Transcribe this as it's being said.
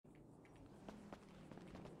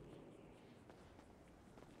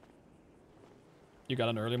You got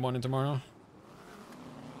an early morning tomorrow?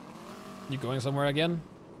 You going somewhere again?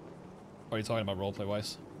 Or are you talking about roleplay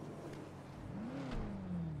wise?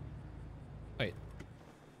 Wait.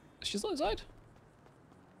 Is she still inside?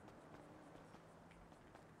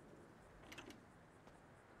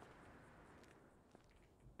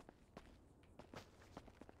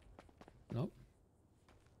 Nope.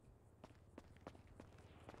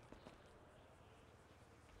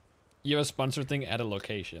 You have a sponsor thing at a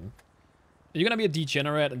location. You're gonna be a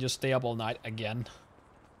degenerate and just stay up all night again.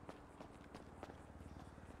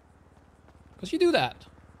 Because you do that.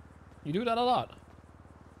 You do that a lot.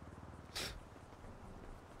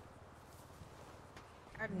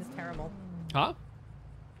 Garden's terrible. Huh?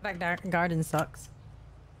 That garden sucks.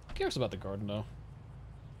 Who cares about the garden though?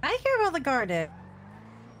 I care about the garden.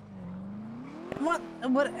 What,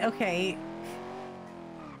 okay.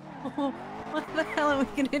 What the hell are we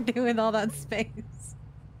gonna do with all that space?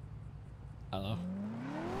 I don't know.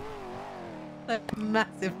 That's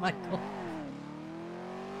massive, Michael.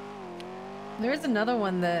 There's another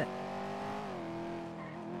one that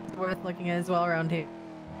is worth looking at as well around here.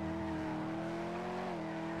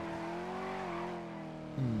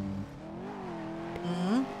 Hmm.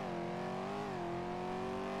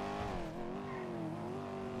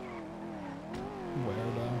 Where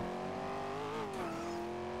though?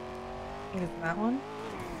 I think it's that one.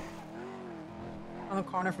 On the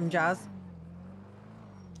corner from Jazz.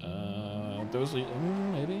 Those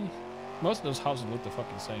maybe? Most of those houses look the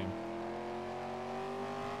fucking same.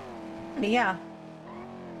 Yeah.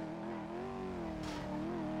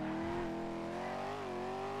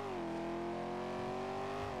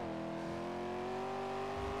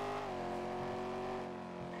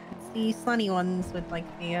 It's the sunny ones with like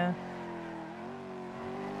the yeah.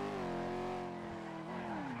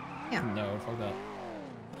 No, fuck that.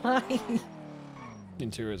 Why?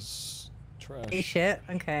 Interior is trash. Hey, shit.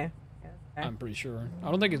 Okay. Okay. I'm pretty sure. I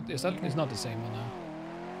don't think it's not the same one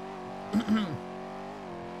now.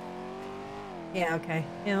 Yeah, okay.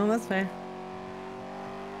 Yeah, well, that's fair.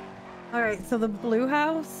 Alright, so the blue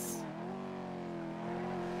house.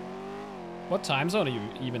 What time zone are you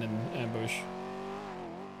even in ambush?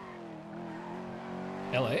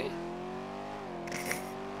 LA?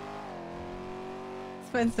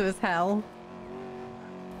 Expensive as hell.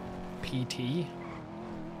 PT?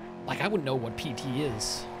 Like, I wouldn't know what PT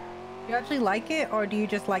is. Do you actually like it, or do you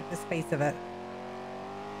just like the space of it?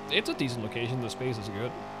 It's a decent location. The space is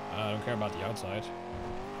good. I don't care about the outside.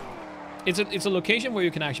 It's a location where you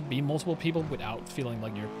can actually be multiple people without feeling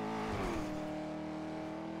like you're,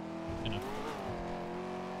 you know,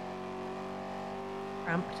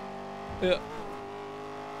 Cramped. yeah.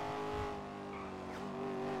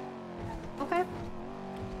 Okay.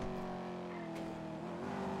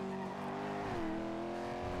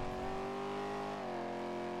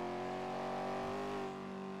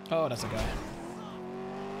 Oh, that's a guy.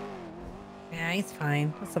 Yeah, he's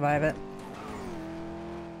fine. He'll survive it.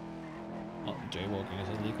 Well, jaywalking is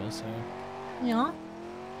illegal, so Yeah.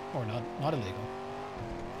 or not illegal.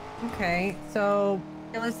 Okay, so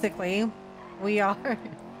realistically, we are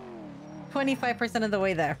 25% of the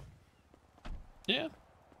way there. Yeah.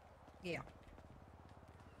 Yeah.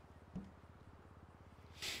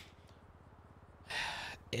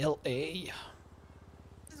 LA.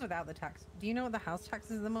 This is without the tax. Do you know what the house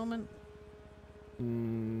tax is at the moment?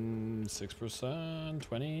 6%,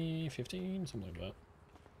 20, 15, something like that.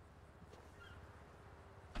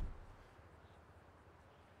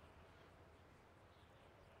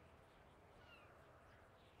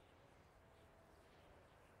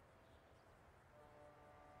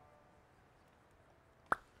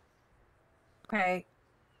 Okay.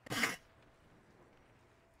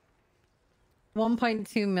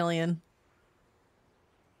 1.2 million.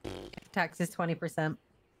 Tax is 20%.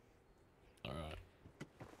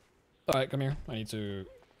 Alright, come here. I need to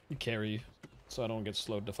carry so I don't get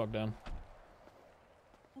slowed the fuck down.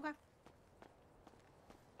 Okay.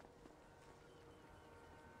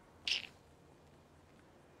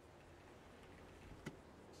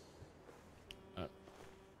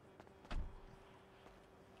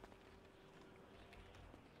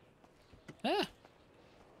 Ah!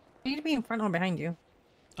 You need to be in front or behind you.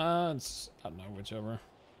 It's, I don't know, whichever.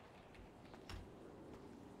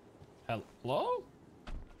 Hello?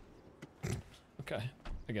 Okay,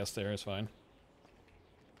 I guess there is fine.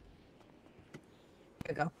 There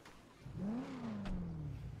you go.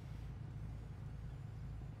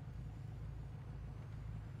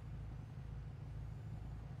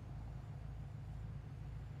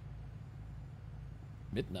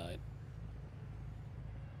 Midnight.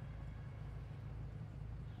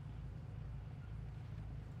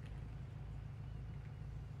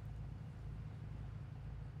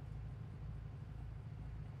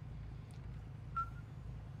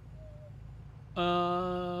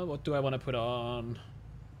 What do I want to put on?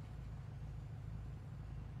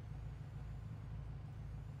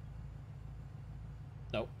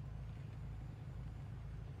 Nope.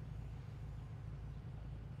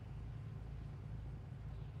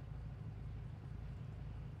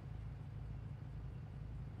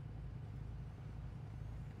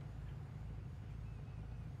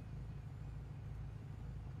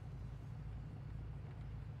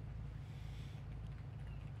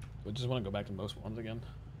 I just want to go back to most ones again.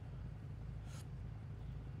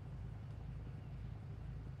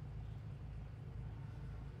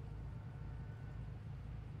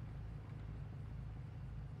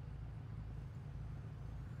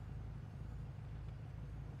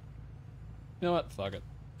 You know what? Fuck it.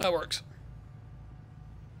 That works.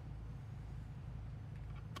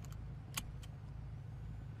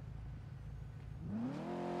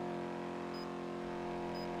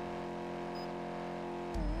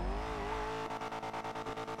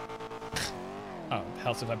 Oh,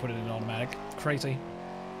 helps if I put it in automatic. Crazy.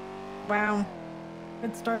 Wow.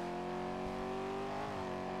 Good start.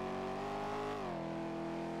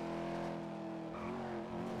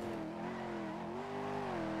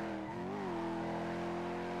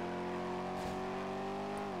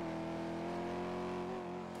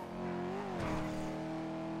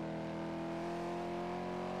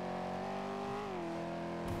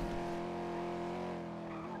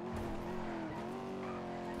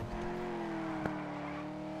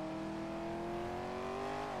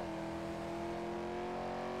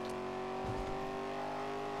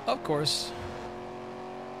 Of course.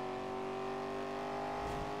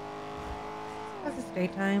 That's a stay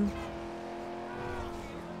time.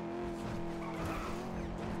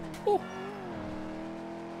 Ooh.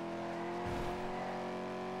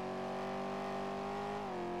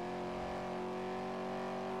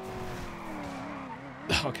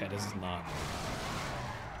 Okay, this is not.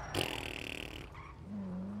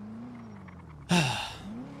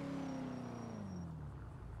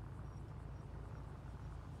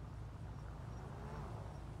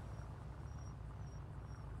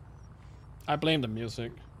 I blame the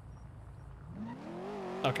music.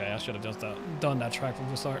 Okay, I should have just done that track from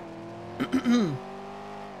the start.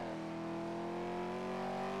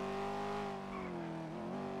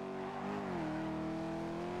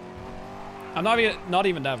 I'm not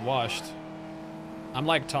even that washed. I'm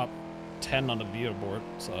like top 10 on the leaderboard,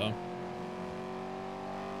 so.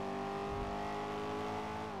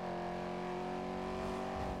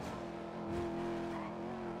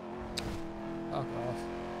 Fuck off.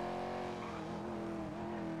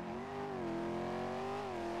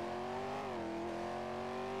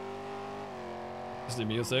 Is the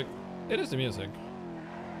music? It is the music.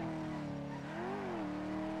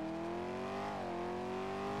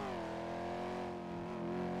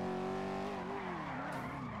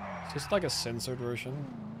 It's just like a censored version.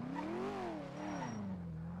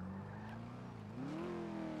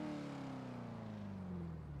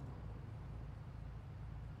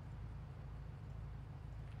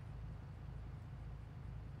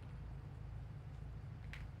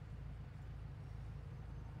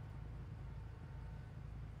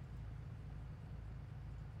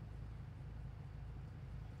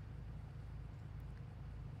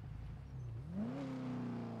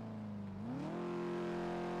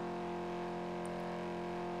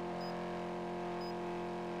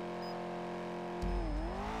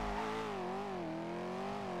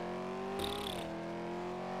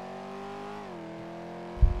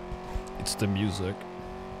 It's the music.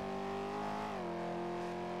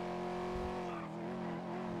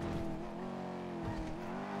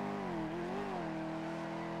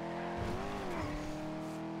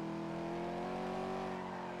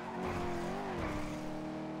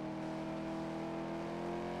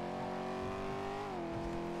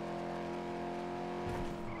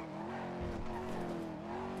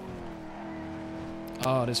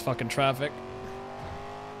 Oh, this fucking traffic.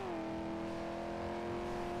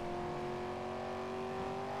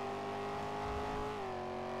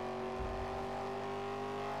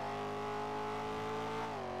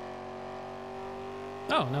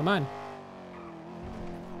 Oh, no, mine.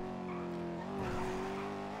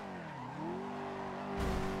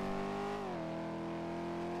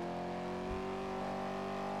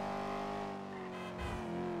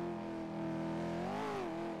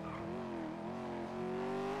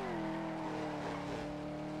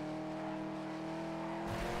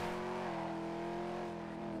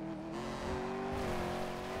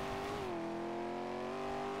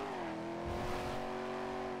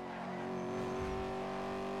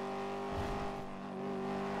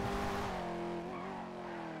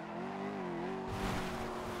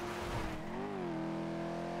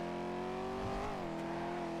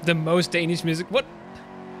 The most Danish music. What?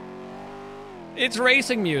 It's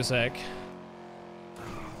racing music.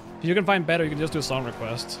 If you can find better, you can just do a song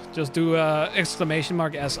request. Just do exclamation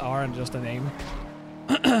mark SR and just a name.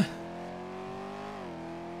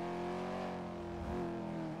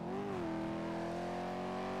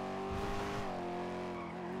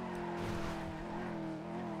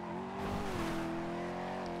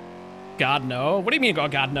 God no. What do you mean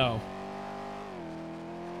God no?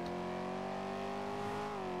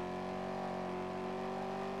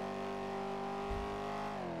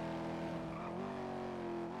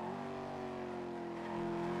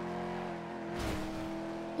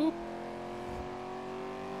 Boop.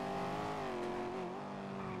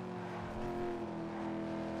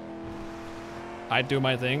 I do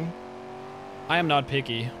my thing. I am not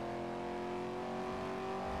picky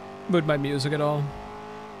with my music at all.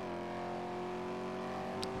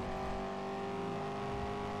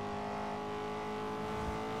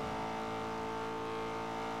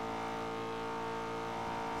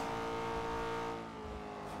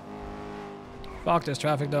 Fuck this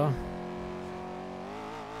traffic though.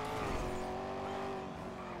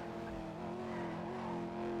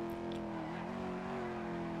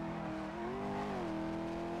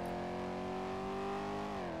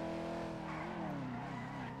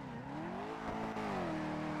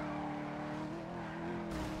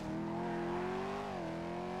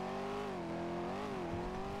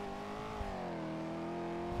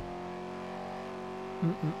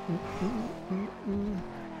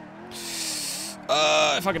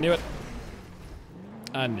 I fucking knew it.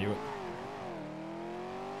 I knew it.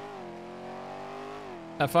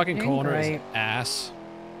 That fucking corner is ass.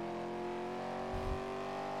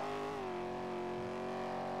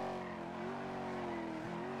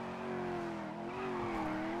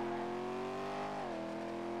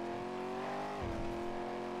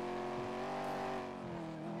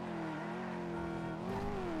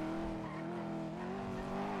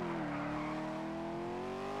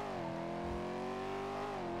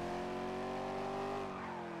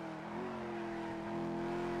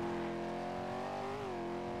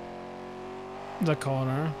 The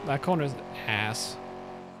corner. That corner is ass.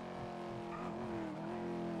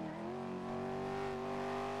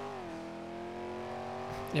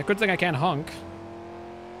 Yeah, good thing I can't honk.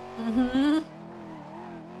 Mm-hmm.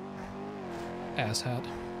 Asshat.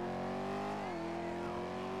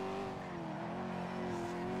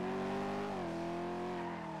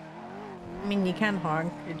 I mean, you can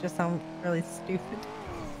honk. You just sound really stupid.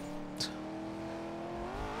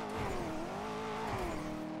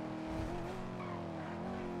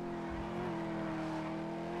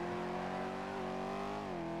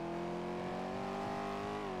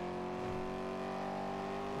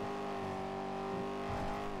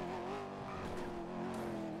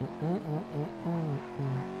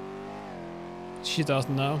 She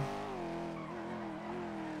doesn't know.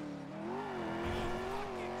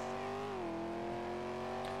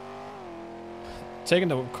 Taking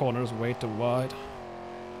the corners way too wide.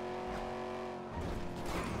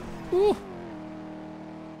 Ooh.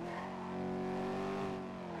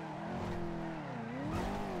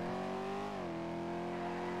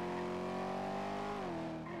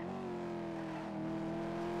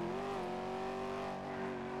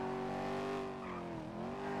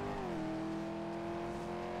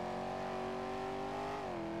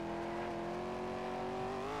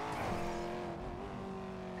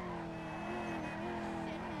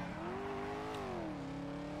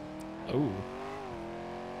 Ooh.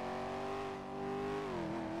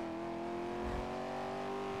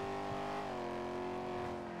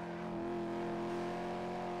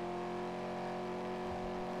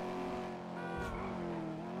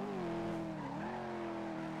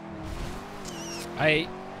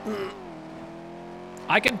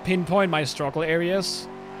 I can pinpoint my struggle areas,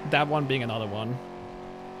 that one being another one.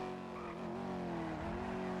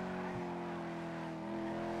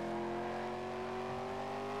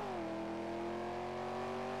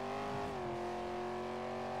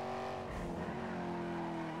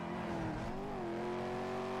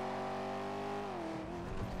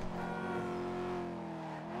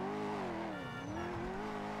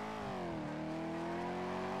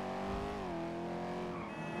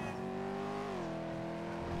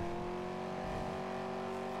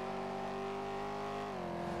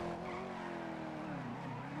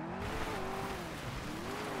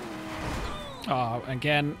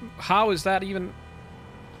 Again, how is that even...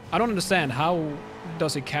 I don't understand. How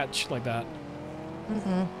does it catch like that?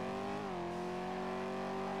 Mm-hmm.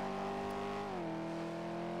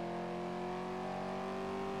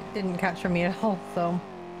 It didn't catch for me at all, so...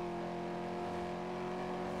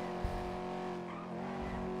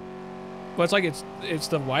 But it's like it's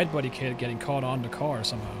the wide body kid getting caught on the car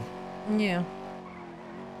somehow. Yeah.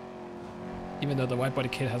 Even though the wide body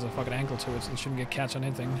kid has a fucking ankle to it, so it shouldn't get catch on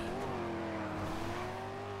anything.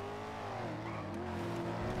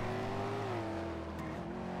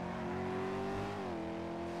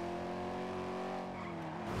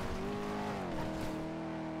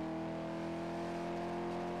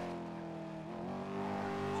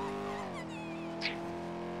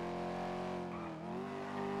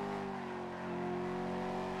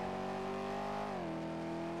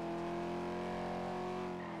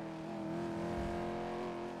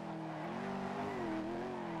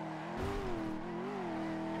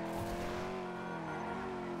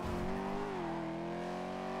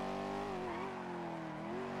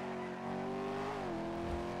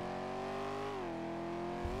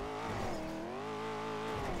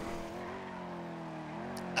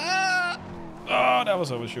 Oh, that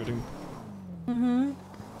was overshooting. Mm-hmm.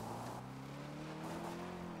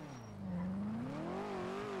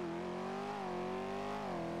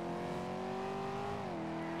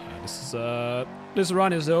 This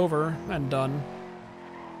run is over and done.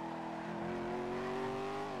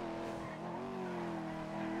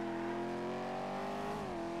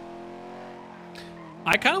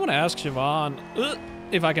 I kind of want to ask Siobhan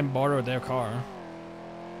if I can borrow their car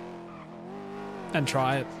and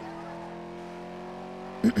try it.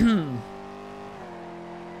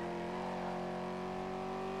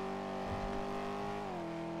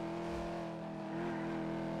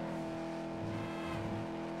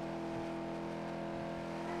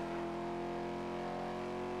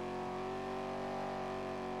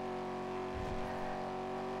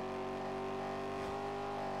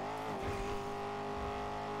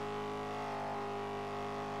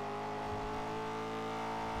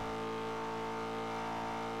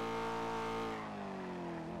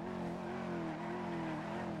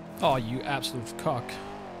 Oh, you absolute cock.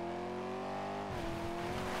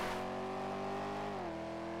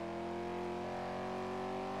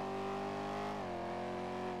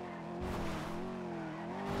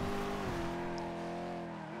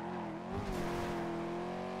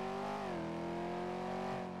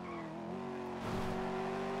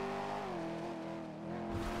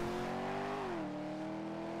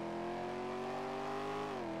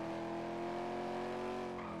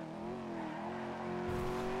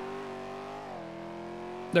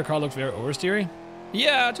 Their car looks very oversteery.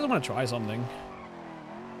 Yeah, I just want to try something.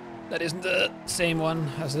 That isn't the same one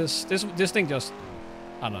as this. This thing just,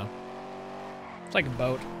 I don't know. It's like a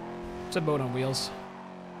boat. It's a boat on wheels.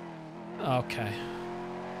 Okay.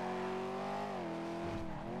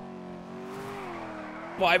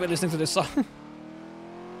 Why are we listening to this song?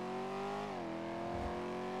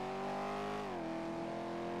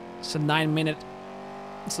 It's a 9-minute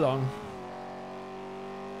song.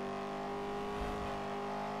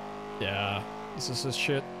 Yeah, this is a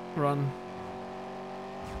shit run.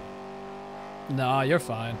 Nah, you're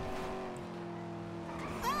fine.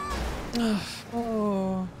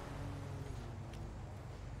 Oh.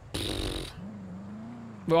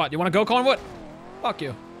 What, you wanna go, Collingwood? Fuck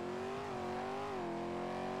you.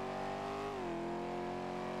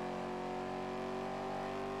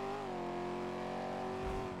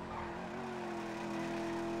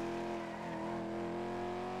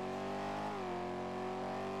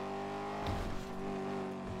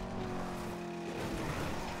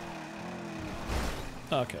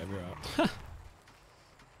 Okay, we're out.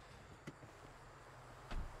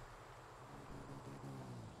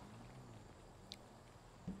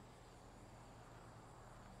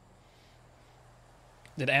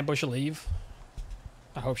 Did Ambush leave?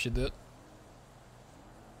 I hope she did.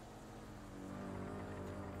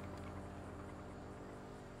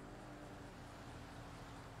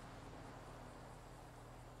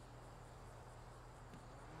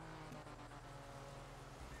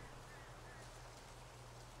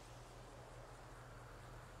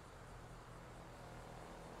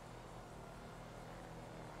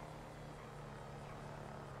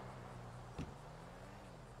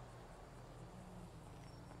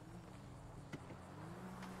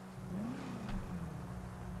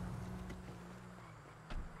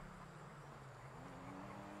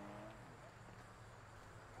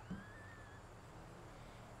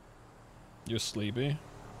 You're sleepy?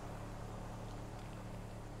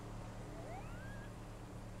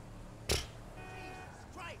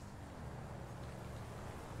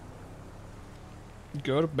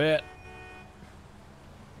 Go to bed.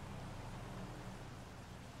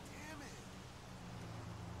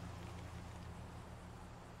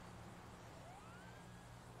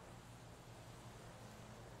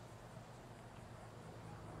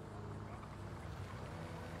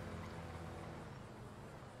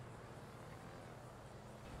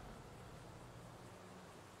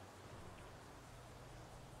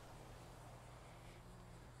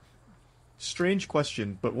 Strange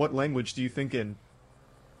question, but what language do you think in?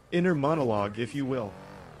 Inner monologue, if you will.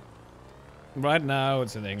 Right now,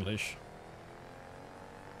 it's in English.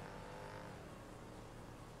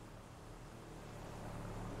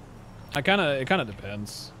 It kind of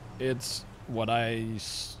depends. It's what I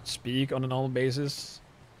speak on a normal basis.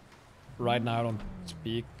 Right now, I don't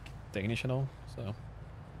speak Danish at all, so.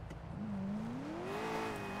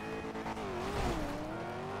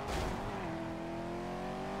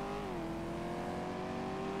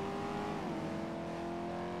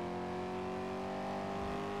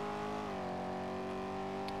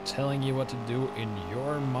 Telling you what to do in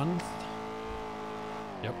your month?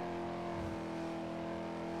 Yep.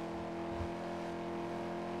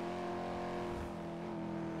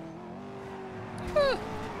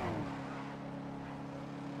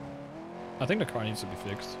 I think the car needs to be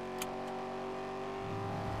fixed.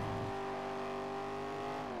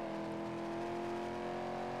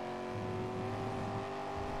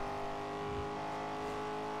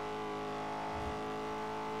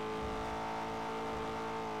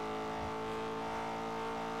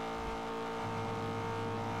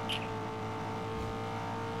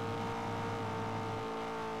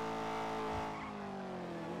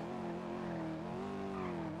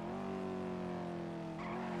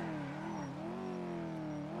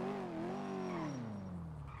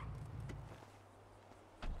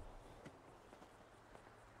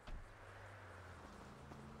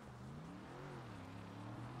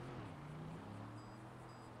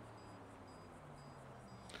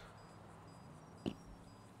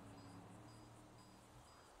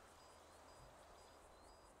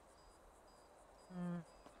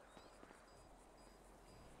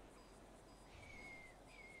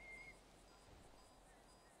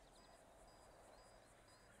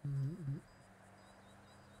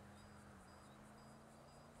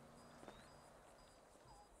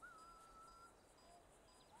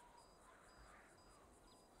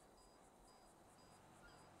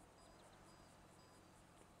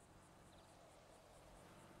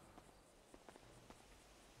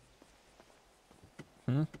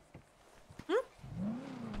 Hmm?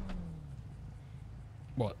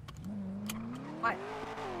 What? What?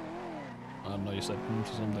 I don't know, you said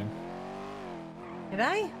to something. Did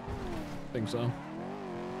I? Think so.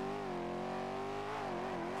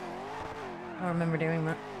 I don't remember doing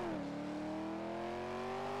that.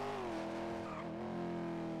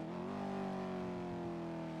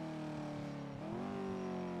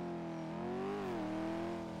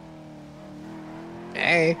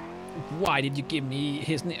 Hey. Why did you give me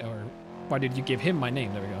his name, or why did you give him my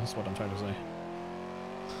name? There we go. That's what I'm trying to say.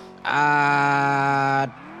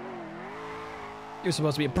 You're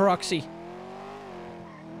supposed to be a proxy.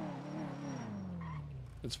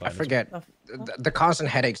 It's fine. I forget. The constant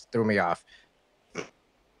headaches threw me off.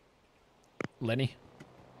 Lenny?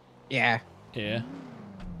 Yeah. Yeah.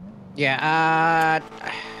 Yeah,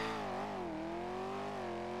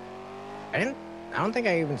 I don't think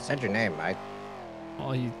I even said your name.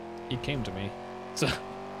 Well, he came to me. So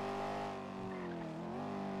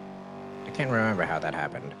I can't remember how that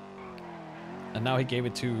happened. and now he gave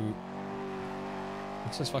it to,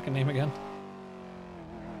 what's his fucking name again?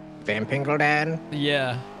 Van Pinkeldan?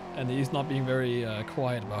 Yeah, and he's not being very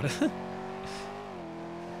quiet about it.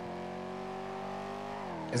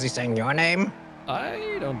 Is he saying your name?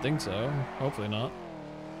 I don't think so. Hopefully not.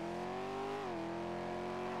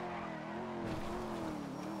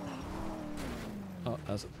 Oh,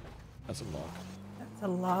 that's a log. That's a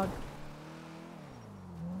log.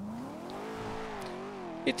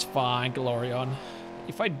 It's fine, Glorion.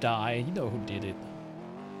 If I die, you know who did it.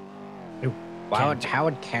 How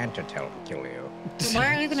would Cantor kill you?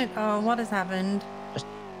 Why are you gonna? Oh, what has happened? Just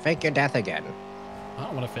fake your death again. I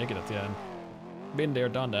don't want to fake it at the end. Been there,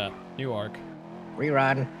 done that. New arc.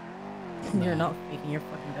 Rerun. You're not faking your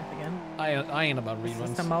fucking death again. I ain't about The reruns.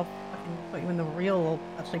 system, I'll fucking put you in the real.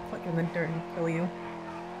 I'll actually put you in the dirt and kill you.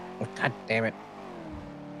 God damn it.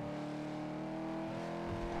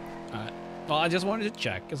 Alright. Well, I just wanted to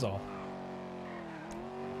check, is all.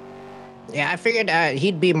 Yeah, I figured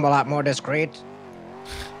he'd be a lot more discreet.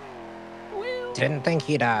 Well, Didn't think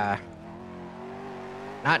he'd not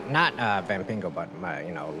Van Pinkel, but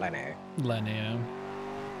you know, Lenny. Lenny, yeah.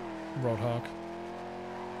 Roadhog.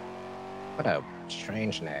 What a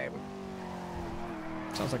strange name.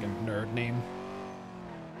 Sounds like a nerd name.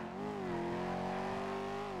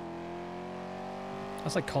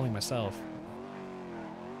 That's like calling myself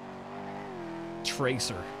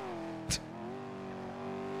Tracer.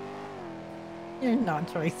 You're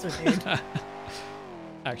not Tracer, dude.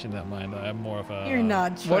 Actually, never mind. I'm more of a. You're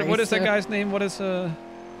not What is that Tracer. guy's name? What is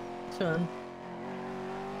Chun.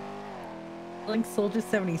 Like Soldier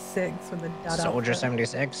 76 with the dot Soldier outfit.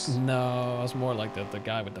 76. No, I was more like the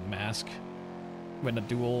guy with the mask. When the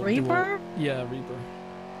dual... Reaper? Yeah, Reaper.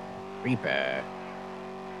 Reaper.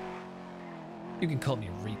 You can call me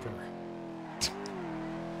Reaper.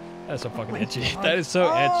 That's so fucking my edgy. God. That is so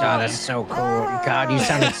Oh! edgy. God, that's so cool. God, you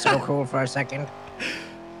sounded so cool for a second.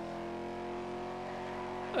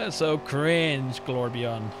 That's so cringe,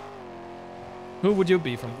 Glorbion. Who would you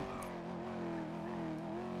be from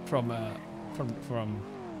I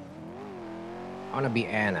want to be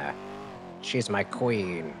Anna. She's my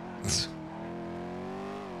queen.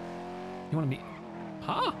 You want to meet?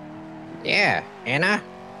 Huh? Yeah, Anna?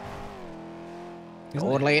 The Isn't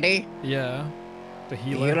old it- lady? Yeah. The The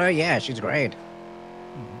healer. healer? Yeah, she's great.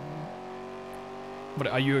 But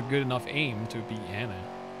are you a good enough aim to be Anna?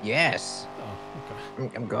 Yes, Oh, okay.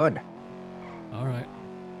 I'm good. All right.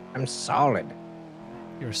 I'm solid.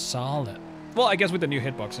 You're solid. Well, I guess with the new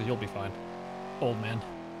hitboxes, you'll be fine. Old man.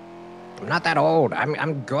 I'm not that old.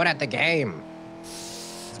 I'm good at the game.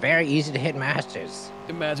 It's very easy to hit masters.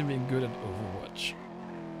 Imagine being good at Overwatch.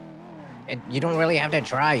 You don't really have to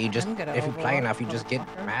try. You just, I'm good at if you play Overwatch, enough, you just get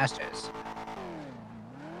motherfucker. masters.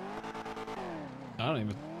 I don't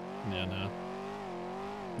even... Yeah, no.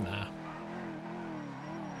 Nah.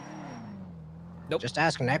 Nope. Just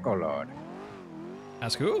ask Necrolord.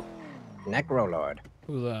 Ask who? Necrolord.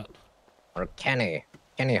 Who's that? Or Kenny.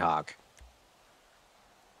 Kenny Hawk.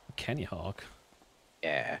 Kenny Hawk.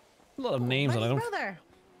 Yeah. A lot of names that I Lenny's don't... brother.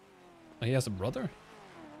 Oh, he has a brother?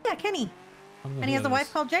 Yeah, Kenny. I don't know And he who has a that wife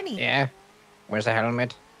is. called Jenny. Yeah. Where's the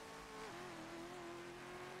helmet?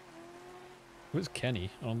 Who's Kenny?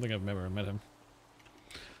 I don't think I've ever met him.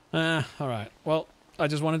 Alright. Well, I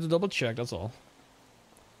just wanted to double check, that's all.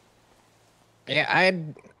 Yeah,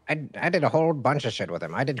 I did a whole bunch of shit with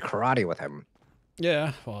him. I did karate with him.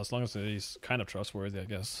 Yeah, well, as long as he's kind of trustworthy, I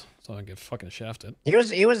guess. So I don't get fucking shafted. He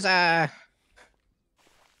was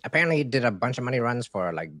apparently he did a bunch of money runs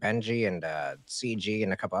for like Benji and CG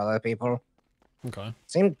and a couple other people. Okay.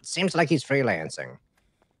 Seems like he's freelancing.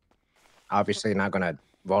 Obviously not gonna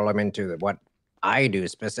roll him into what I do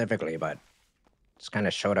specifically, but just kind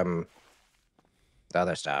of showed him the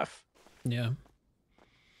other stuff. Yeah.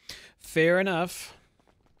 Fair enough.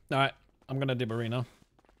 Alright, I'm gonna dip arena.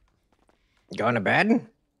 Going to bed?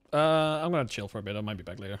 I'm gonna chill for a bit. I might be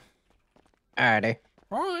back later. Alrighty.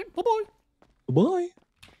 Alright, bye-bye. Bye.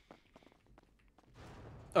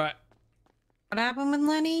 Alright. What happened with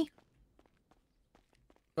Lenny?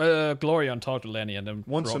 Glorion talked to Lenny and then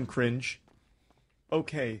Want brought, some cringe?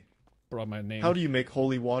 Okay. brought my name. How do you make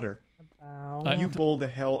holy water? About... You bowl the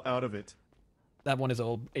hell out of it. That one is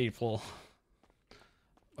old April.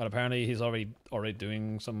 But apparently he's already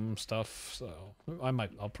doing some stuff, so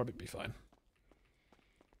I'll probably be fine.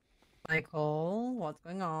 Michael, what's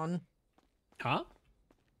going on? Huh?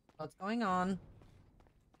 What's going on?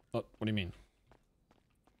 What do you mean?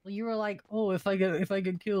 Well, you were like, oh, if I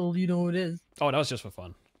get killed, you know who it is. Oh, that was just for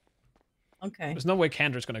fun. Okay. There's no way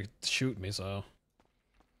Kandra's gonna shoot me, so.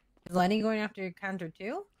 Is Lenny going after your counter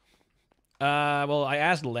too? Well, I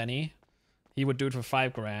asked Lenny. He would do it for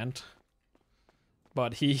 $5,000.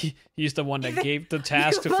 But he's the one that gave the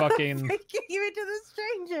task to You fucking... motherfucker, give it to the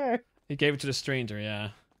stranger. He gave it to the stranger, yeah.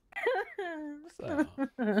 So,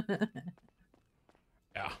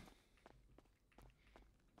 yeah.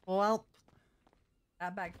 Well,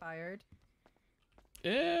 that backfired.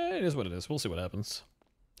 Yeah, it is what it is. We'll see what happens.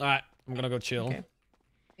 Alright, I'm gonna go chill. Okay.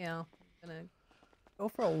 Yeah, I'm gonna go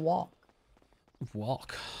for a walk.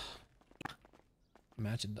 Walk.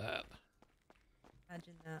 Imagine that.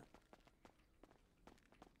 Imagine that.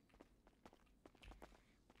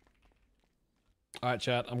 Alright,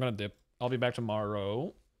 chat, I'm gonna dip. I'll be back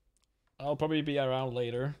tomorrow. I'll probably be around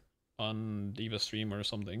later on Diva stream or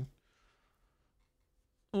something.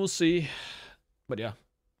 We'll see. But yeah.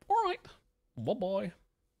 Alright. Bye-bye.